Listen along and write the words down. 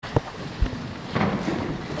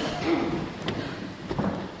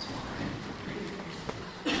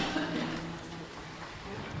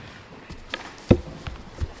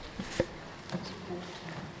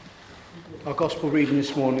Gospel reading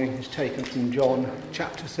this morning is taken from John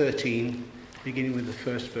chapter 13, beginning with the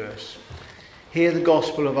first verse. Hear the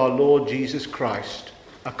gospel of our Lord Jesus Christ,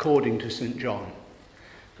 according to St. John.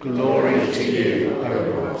 Glory to you, O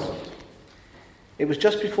Lord. It was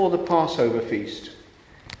just before the Passover feast.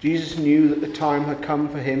 Jesus knew that the time had come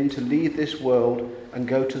for him to leave this world and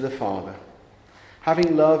go to the Father.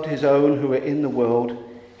 Having loved his own who were in the world,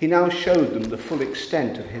 he now showed them the full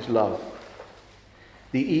extent of his love.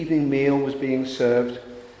 The evening meal was being served,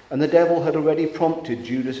 and the devil had already prompted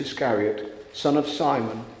Judas Iscariot, son of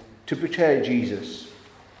Simon, to betray Jesus.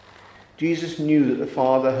 Jesus knew that the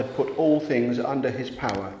Father had put all things under his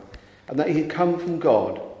power, and that he had come from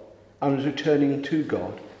God and was returning to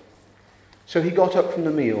God. So he got up from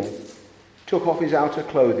the meal, took off his outer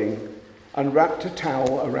clothing, and wrapped a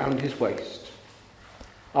towel around his waist.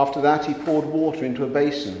 After that he poured water into a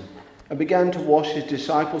basin and began to wash his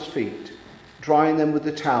disciples' feet, drying them with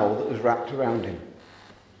the towel that was wrapped around him.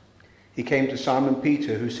 He came to Simon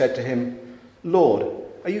Peter, who said to him, "Lord,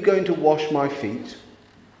 are you going to wash my feet?"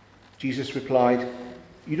 Jesus replied,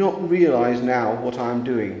 "You don't realize now what I am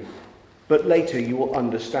doing, but later you will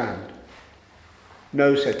understand."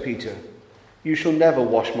 "No," said Peter, "you shall never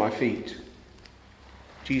wash my feet."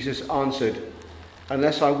 Jesus answered,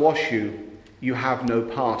 "Unless I wash you, you have no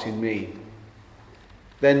part in me."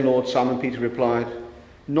 Then Lord, Simon Peter replied,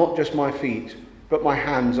 "Not just my feet, but my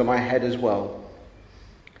hands and my head as well."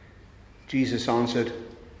 Jesus answered,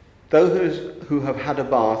 "Those who have had a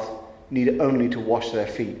bath need only to wash their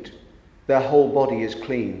feet. Their whole body is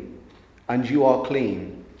clean, and you are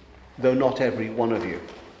clean, though not every one of you."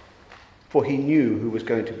 For he knew who was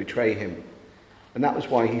going to betray him, and that was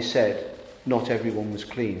why he said, "Not everyone was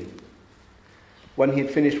clean." When he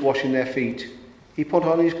had finished washing their feet, he put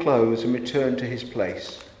on his clothes and returned to his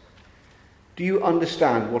place. "Do you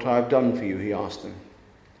understand what I have done for you?" he asked them.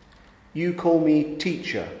 "You call me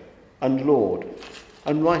teacher and Lord,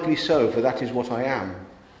 and rightly so, for that is what I am.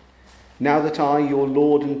 Now that I, your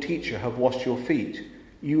Lord and teacher, have washed your feet,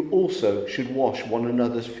 you also should wash one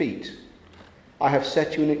another's feet. I have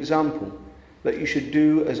set you an example, that you should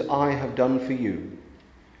do as I have done for you.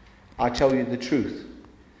 I tell you the truth,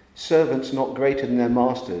 servants not greater than their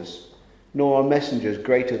masters, nor are messengers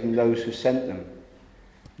greater than those who sent them.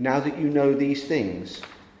 Now that you know these things,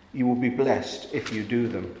 you will be blessed if you do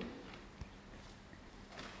them."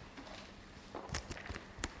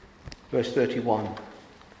 Verse 31.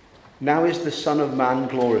 "Now is the Son of Man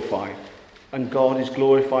glorified, and God is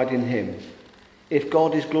glorified in him. If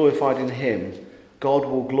God is glorified in him, God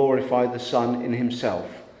will glorify the Son in himself,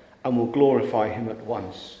 and will glorify him at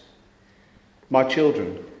once. My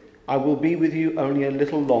children, I will be with you only a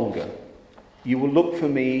little longer. You will look for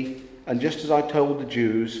me, and just as I told the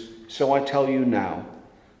Jews, so I tell you now,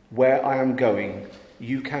 where I am going,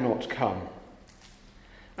 you cannot come.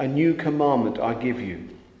 A new commandment I give you,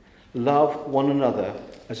 love one another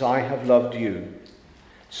as I have loved you.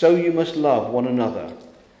 So you must love one another.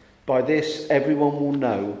 By this everyone will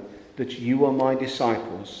know that you are my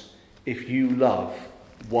disciples, if you love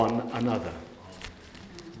one another."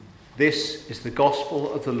 This is the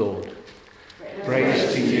gospel of the Lord.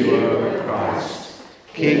 Praise to you, O Christ,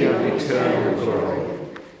 King of eternal glory.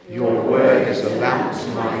 Your word is a lamp to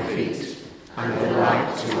my feet and a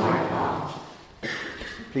light to my path.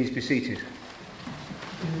 Please be seated.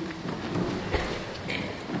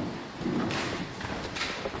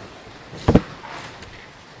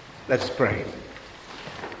 Let us pray.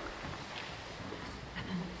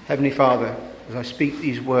 Heavenly Father, as I speak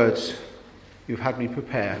these words you've had me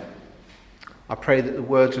prepare, I pray that the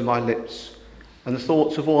words of my lips and the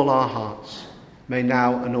thoughts of all our hearts may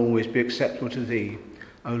now and always be acceptable to thee,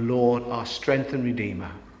 O Lord, our strength and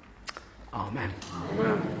Redeemer. Amen.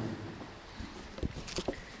 Amen.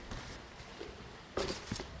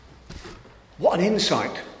 What an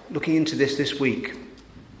insight looking into this week.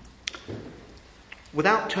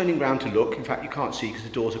 Without turning round to look, in fact you can't see because the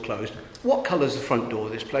doors are closed, what colour is the front door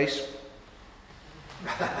of this place?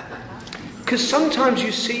 Because sometimes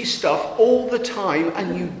you see stuff all the time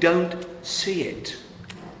and you don't see it.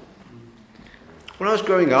 When I was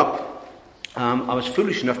growing up, I was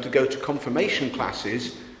foolish enough to go to confirmation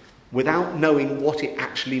classes without knowing what it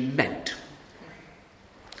actually meant.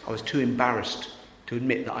 I was too embarrassed to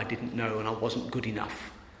admit that I didn't know and I wasn't good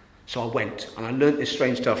enough. So I went and I learnt this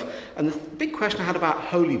strange stuff. And the big question I had about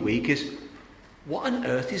Holy Week is, what on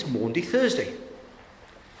earth is Maundy Thursday?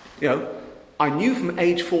 You know, I knew from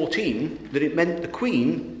age 14 that it meant the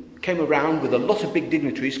Queen came around with a lot of big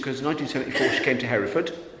dignitaries, because in 1974 she came to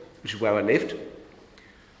Hereford, which is where I lived,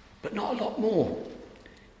 but not a lot more.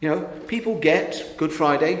 You know, people get Good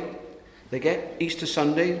Friday, they get Easter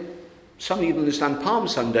Sunday, Some even understand Palm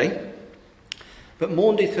Sunday, but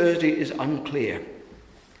Maundy Thursday is unclear.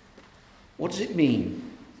 What does it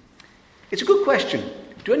mean? It's a good question.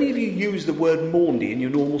 Do any of you use the word Maundy in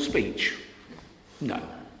your normal speech? No.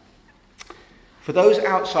 For those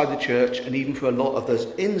outside the church, and even for a lot of those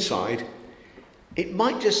inside, it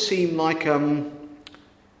might just seem like a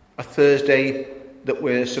Thursday that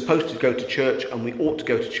we're supposed to go to church and we ought to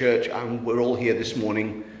go to church and we're all here this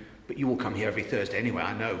morning, but you all come here every Thursday anyway,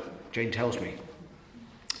 I know. Jane tells me.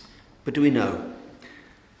 But do we know?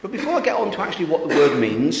 But before I get on to actually what the word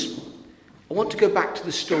means, I want to go back to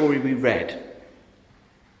the story we read,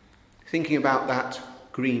 thinking about that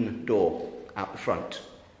green door out the front.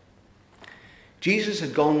 Jesus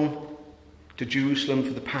had gone to Jerusalem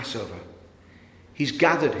for the Passover. He's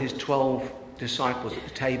gathered his 12 disciples at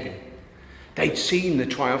the table. They'd seen the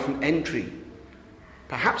triumphant entry.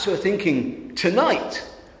 Perhaps they were thinking, tonight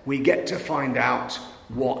we get to find out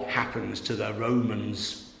what happens to the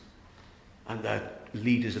Romans and the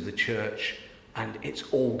leaders of the church, and it's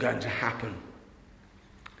all going to happen.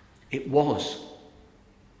 It was,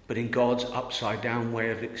 but in God's upside-down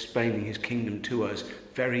way of explaining his kingdom to us,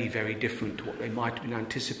 very, very different to what they might have been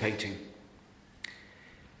anticipating.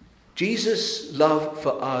 Jesus' love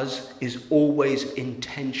for us is always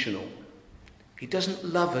intentional. He doesn't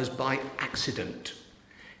love us by accident.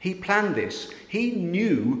 He planned this. He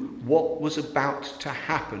knew what was about to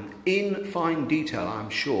happen in fine detail, I'm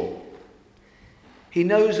sure. He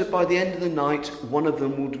knows that by the end of the night, one of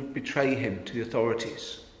them will betray him to the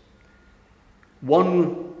authorities.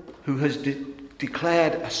 One who has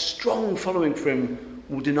declared a strong following for him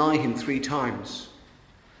will deny him 3 times.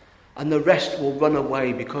 And the rest will run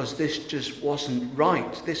away because this just wasn't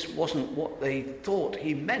right. This wasn't what they thought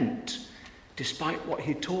he meant, despite what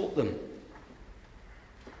he taught them.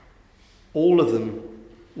 All of them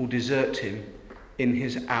will desert him in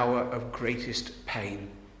his hour of greatest pain.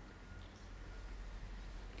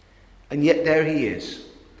 And yet there he is,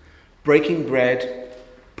 breaking bread,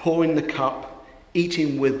 pouring the cup,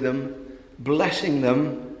 eating with them, blessing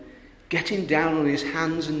them, getting down on his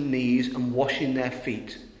hands and knees and washing their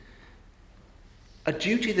feet. A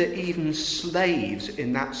duty that even slaves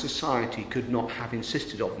in that society could not have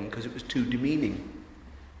insisted of them because it was too demeaning.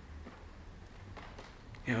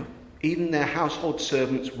 Even their household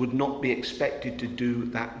servants would not be expected to do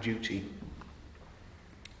that duty.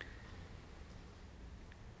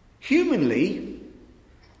 Humanly,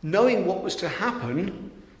 knowing what was to happen,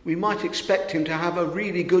 we might expect him to have a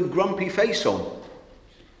really good grumpy face on.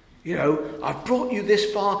 I've brought you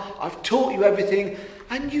this far, I've taught you everything,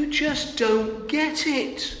 and you just don't get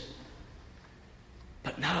it.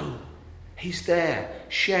 But no, he's there,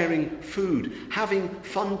 sharing food, having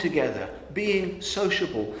fun together, being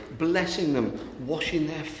sociable, blessing them, washing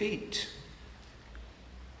their feet.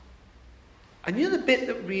 And the bit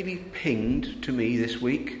that really pinged to me this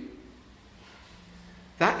week?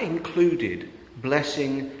 That included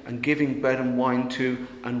blessing and giving bread and wine to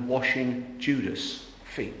and washing Judas'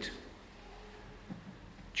 feet.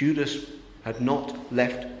 Judas had not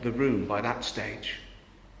left the room by that stage.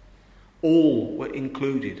 All were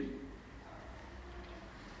included.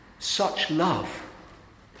 Such love.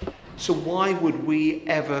 So why would we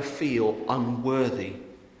ever feel unworthy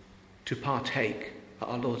to partake at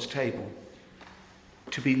our Lord's table?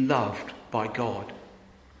 To be loved by God.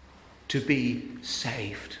 To be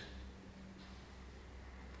saved.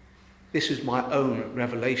 This is my own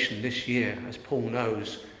revelation this year, as Paul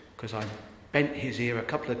knows, because I bent his ear a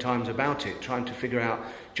couple of times about it, trying to figure out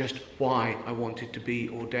just why I wanted to be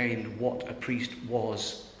ordained, what a priest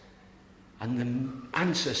was. And the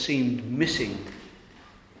answer seemed missing.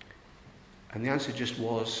 And the answer just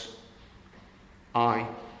was, I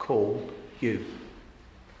call you.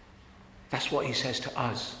 That's what he says to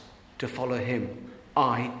us, to follow him.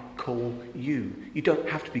 I call you. You don't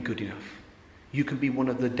have to be good enough. You can be one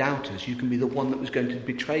of the doubters. You can be the one that was going to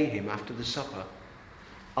betray him after the supper.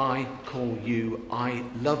 I call you. I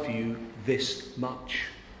love you this much.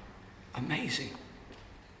 Amazing.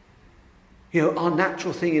 Our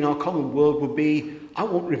natural thing in our common world would be, I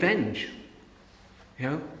want revenge.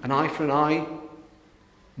 An eye for an eye.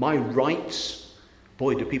 My rights.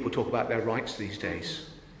 Boy, do people talk about their rights these days.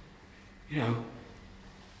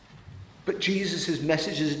 But Jesus'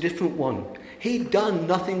 message is a different one. He'd done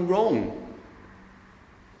nothing wrong.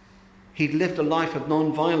 He'd lived a life of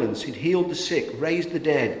non-violence. He'd healed the sick, raised the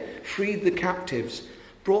dead, freed the captives,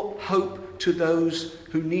 brought hope to those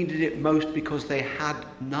who needed it most because they had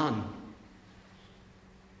none.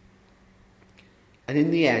 And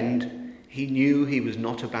in the end, he knew he was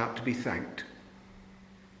not about to be thanked.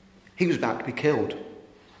 He was about to be killed.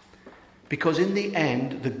 Because in the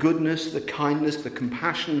end, the goodness, the kindness, the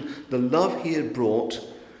compassion, the love he had brought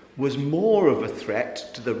was more of a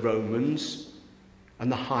threat to the Romans and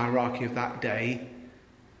the hierarchy of that day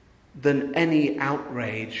than any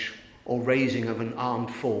outrage or raising of an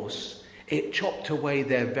armed force. It chopped away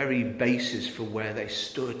their very basis for where they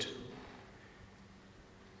stood.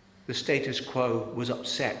 The status quo was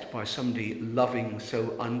upset by somebody loving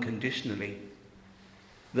so unconditionally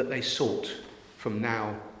that they sought from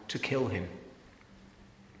now to kill him.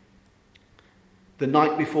 The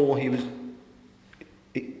night before he was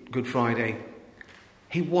Good Friday,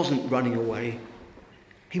 he wasn't running away.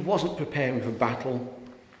 He wasn't preparing for battle.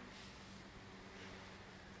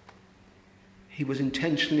 He was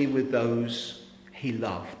intentionally with those he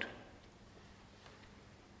loved.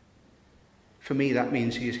 For me, that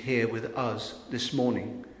means he is here with us this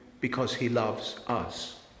morning because he loves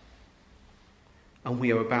us. And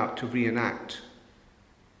we are about to reenact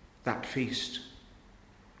that feast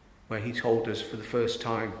where he told us for the first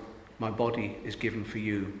time, my body is given for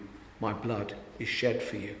you, my blood is shed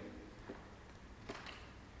for you.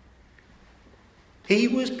 He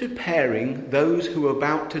was preparing those who were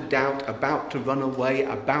about to doubt, about to run away,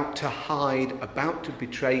 about to hide, about to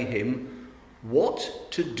betray him,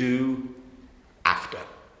 what to do after.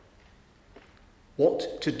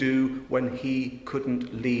 What to do when he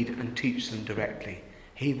couldn't lead and teach them directly.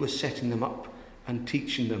 He was setting them up and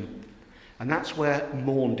teaching them. And that's where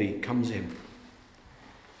Maundy comes in.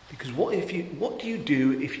 Because what do you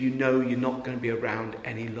do if you know you're not going to be around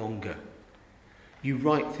any longer? You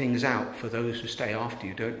write things out for those who stay after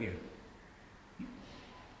you, don't you?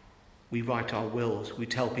 We write our wills. We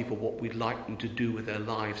tell people what we'd like them to do with their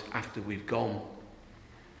lives after we've gone.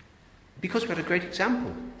 Because we had a great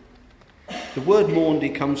example. The word Maundy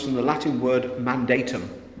comes from the Latin word mandatum,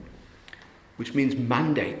 which means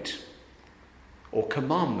mandate or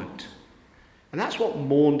commandment. And that's what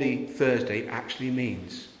Maundy Thursday actually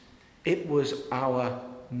means. It was our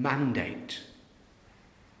mandate.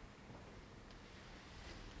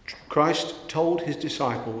 Christ told his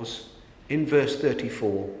disciples in verse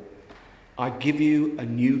 34, I give you a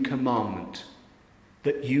new commandment,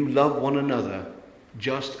 that you love one another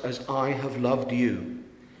just as I have loved you,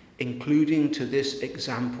 including to this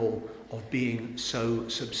example of being so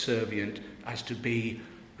subservient as to be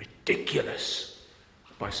ridiculous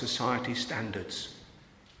by society's standards,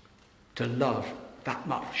 to love that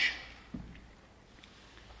much.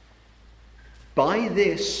 By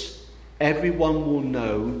this, everyone will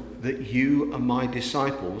know that you are my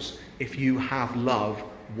disciples if you have love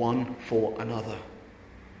one for another.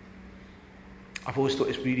 I've always thought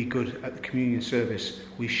it's really good at the communion service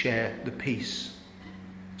we share the peace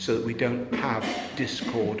so that we don't have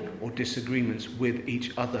discord or disagreements with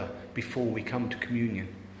each other before we come to communion.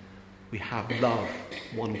 We have love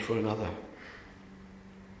one for another.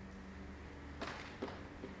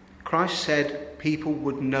 Christ said people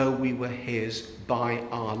would know we were his by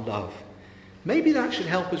our love. Maybe that should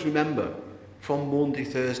help us remember from Maundy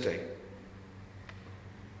Thursday.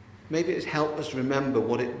 Maybe it help us remember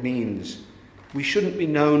what it means. We shouldn't be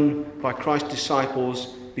known by Christ's disciples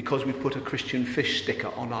because we put a Christian fish sticker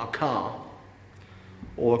on our car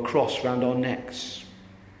or a cross round our necks.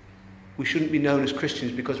 We shouldn't be known as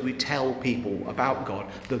Christians because we tell people about God,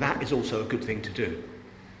 though that is also a good thing to do.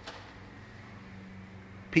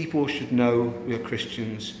 People should know we are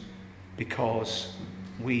Christians because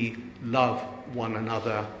we love one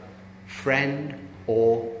another, friend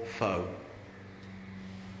or foe.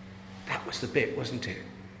 That was the bit, wasn't it?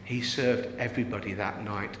 He served everybody that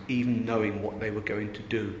night, even knowing what they were going to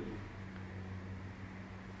do.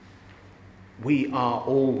 We are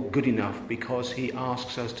all good enough because he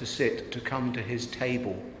asks us to come to his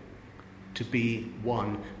table, to be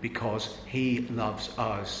one, because he loves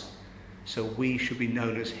us. So we should be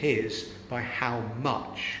known as his by how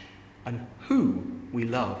much and who we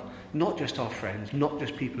love. Not just our friends, not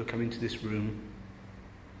just people who come into this room.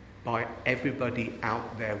 By everybody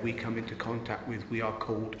out there we come into contact with, we are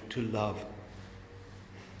called to love.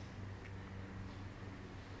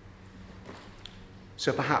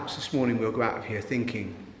 So perhaps this morning we'll go out of here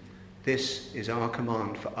thinking, this is our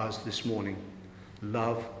command for us this morning.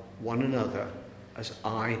 Love one another as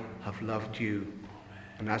I have loved you.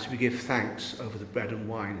 And as we give thanks over the bread and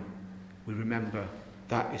wine, we remember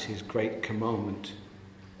that is his great commandment.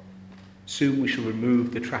 Soon we shall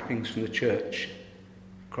remove the trappings from the church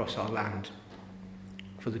across our land,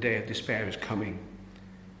 for the day of despair is coming.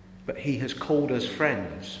 But he has called us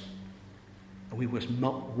friends, and we must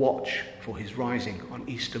watch for his rising on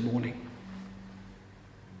Easter morning.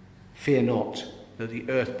 Fear not, though the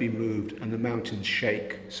earth be moved and the mountains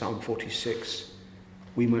shake, Psalm 46.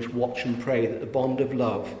 we must watch and pray that the bond of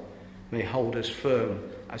love may hold us firm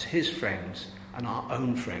as his friends and our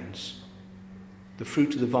own friends. The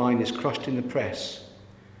fruit of the vine is crushed in the press,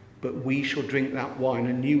 but we shall drink that wine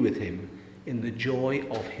anew with him in the joy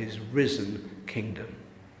of his risen kingdom.